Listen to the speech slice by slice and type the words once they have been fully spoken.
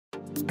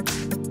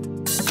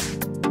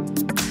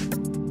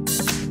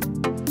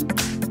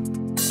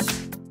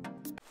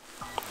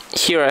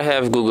Here I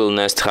have Google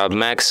Nest Hub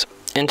Max,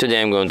 and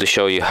today I'm going to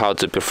show you how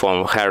to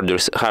perform hard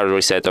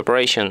reset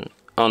operation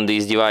on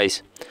this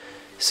device.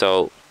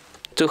 So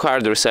to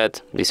hard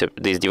reset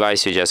this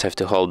device, you just have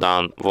to hold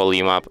down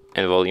volume up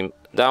and volume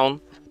down.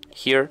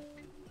 Here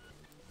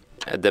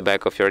at the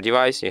back of your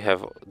device you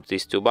have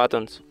these two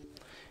buttons,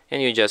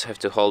 and you just have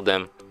to hold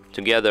them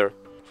together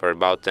for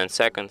about 10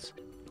 seconds,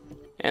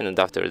 and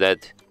after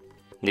that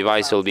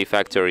device will be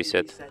factory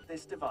reset. Reset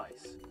this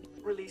device.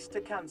 Release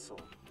to cancel.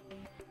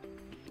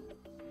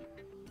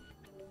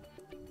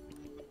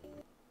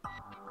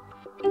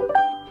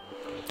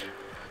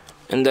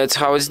 And that's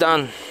how it's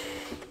done.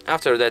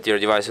 After that your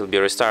device will be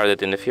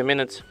restarted in a few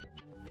minutes.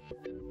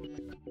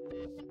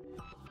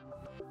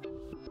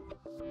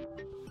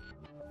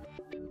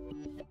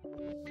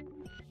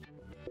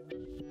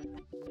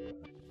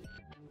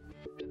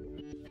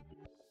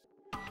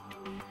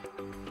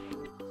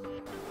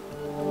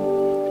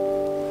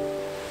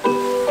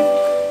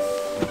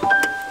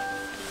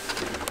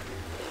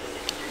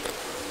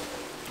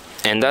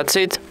 And that's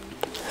it.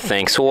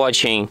 Thanks for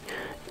watching.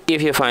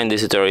 If you find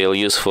this tutorial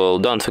useful,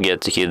 don't forget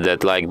to hit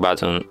that like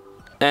button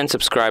and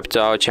subscribe to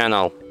our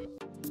channel.